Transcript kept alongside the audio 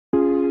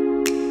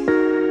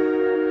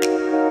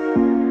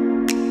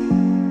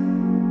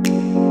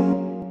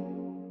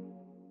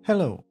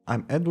Hello,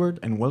 I'm Edward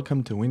and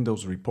welcome to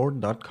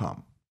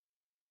windowsreport.com.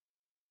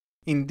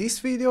 In this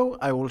video,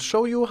 I will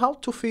show you how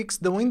to fix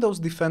the Windows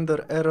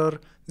Defender error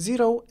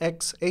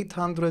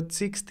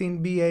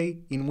 0x816ba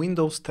in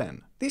Windows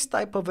 10. This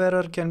type of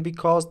error can be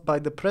caused by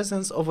the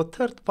presence of a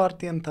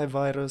third-party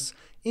antivirus,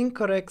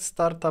 incorrect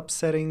startup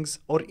settings,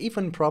 or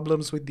even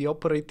problems with the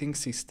operating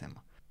system.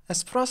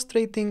 As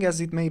frustrating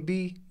as it may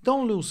be,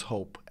 don't lose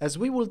hope, as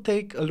we will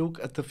take a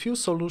look at a few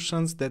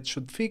solutions that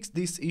should fix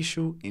this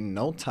issue in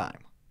no time.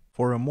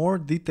 For a more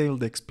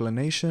detailed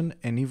explanation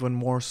and even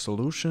more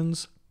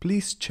solutions,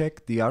 please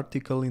check the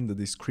article in the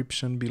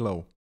description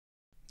below.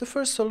 The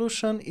first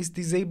solution is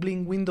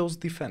disabling Windows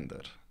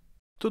Defender.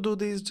 To do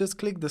this, just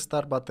click the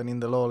Start button in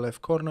the lower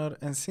left corner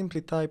and simply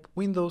type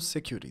Windows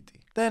Security.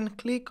 Then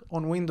click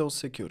on Windows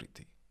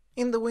Security.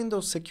 In the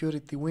Windows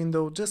Security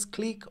window, just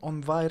click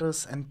on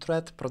Virus and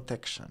Threat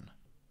Protection.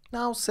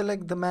 Now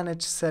select the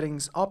Manage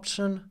Settings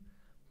option,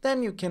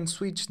 then you can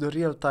switch the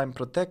Real-Time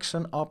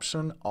Protection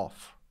option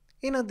off.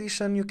 In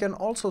addition, you can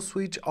also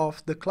switch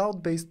off the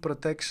cloud-based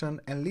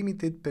protection and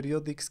limited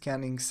periodic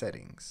scanning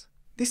settings.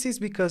 This is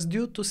because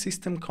due to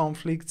system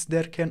conflicts,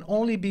 there can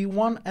only be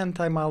one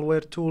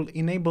anti-malware tool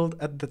enabled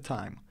at the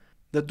time.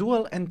 The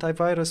dual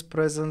antivirus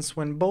presence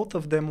when both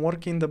of them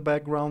work in the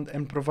background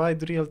and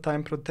provide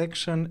real-time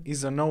protection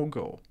is a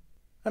no-go.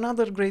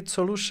 Another great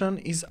solution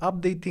is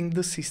updating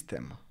the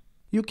system.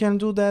 You can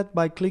do that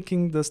by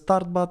clicking the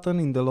Start button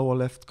in the lower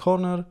left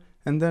corner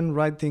and then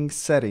writing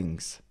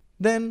Settings.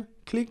 Then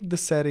click the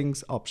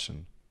Settings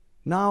option.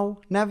 Now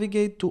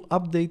navigate to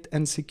Update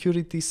and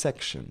Security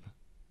section.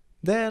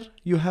 There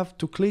you have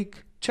to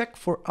click Check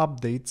for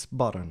Updates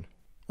button.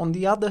 On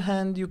the other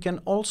hand, you can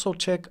also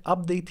check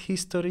Update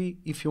History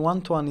if you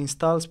want to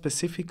uninstall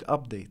specific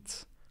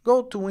updates.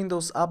 Go to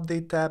Windows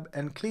Update tab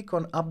and click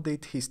on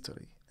Update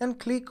History. Then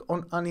click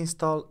on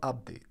Uninstall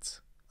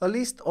Updates. A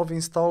list of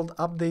installed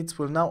updates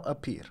will now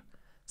appear.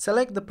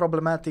 Select the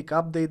problematic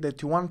update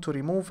that you want to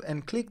remove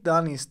and click the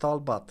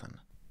Uninstall button.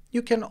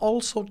 You can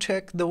also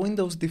check the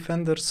Windows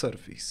Defender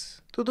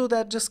service. To do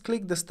that, just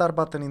click the Start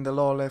button in the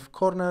lower left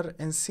corner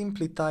and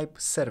simply type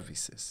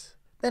Services.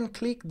 Then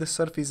click the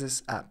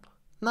Services app.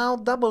 Now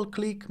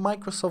double-click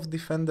Microsoft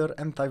Defender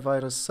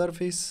Antivirus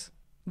Service.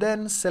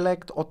 Then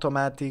select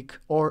Automatic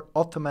or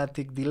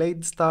Automatic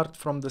Delayed Start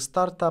from the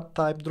Startup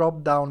Type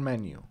drop-down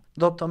menu.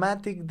 The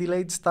Automatic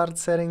Delayed Start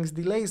settings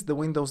delays the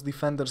Windows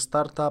Defender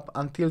startup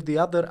until the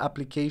other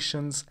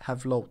applications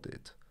have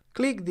loaded.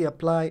 Click the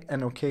Apply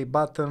and OK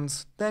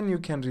buttons, then you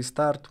can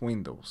restart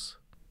Windows.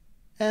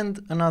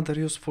 And another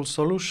useful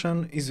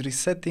solution is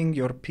resetting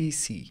your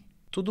PC.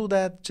 To do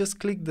that, just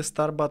click the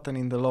Start button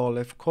in the lower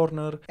left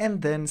corner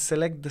and then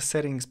select the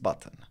Settings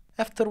button.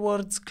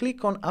 Afterwards,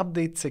 click on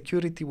Update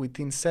Security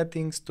within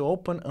Settings to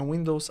open a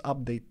Windows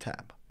Update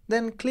tab.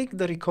 Then click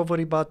the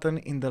Recovery button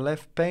in the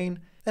left pane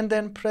and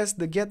then press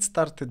the Get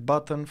Started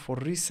button for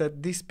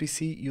Reset this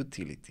PC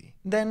utility.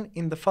 Then,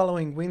 in the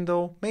following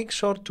window, make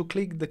sure to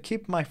click the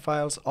Keep My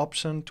Files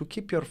option to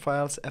keep your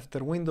files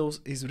after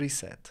Windows is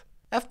reset.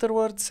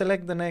 Afterwards,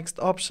 select the next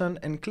option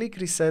and click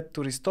Reset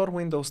to restore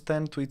Windows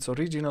 10 to its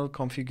original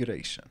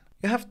configuration.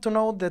 You have to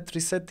know that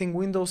resetting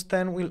Windows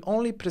 10 will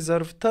only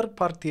preserve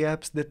third-party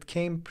apps that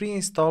came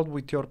pre-installed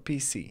with your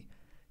PC.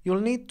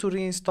 You'll need to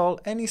reinstall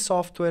any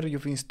software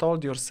you've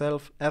installed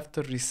yourself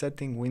after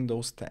resetting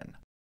Windows 10.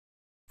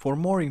 For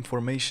more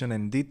information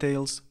and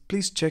details,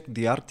 please check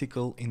the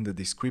article in the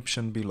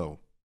description below.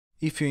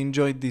 If you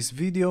enjoyed this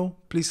video,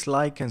 please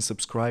like and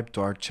subscribe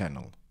to our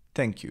channel.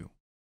 Thank you.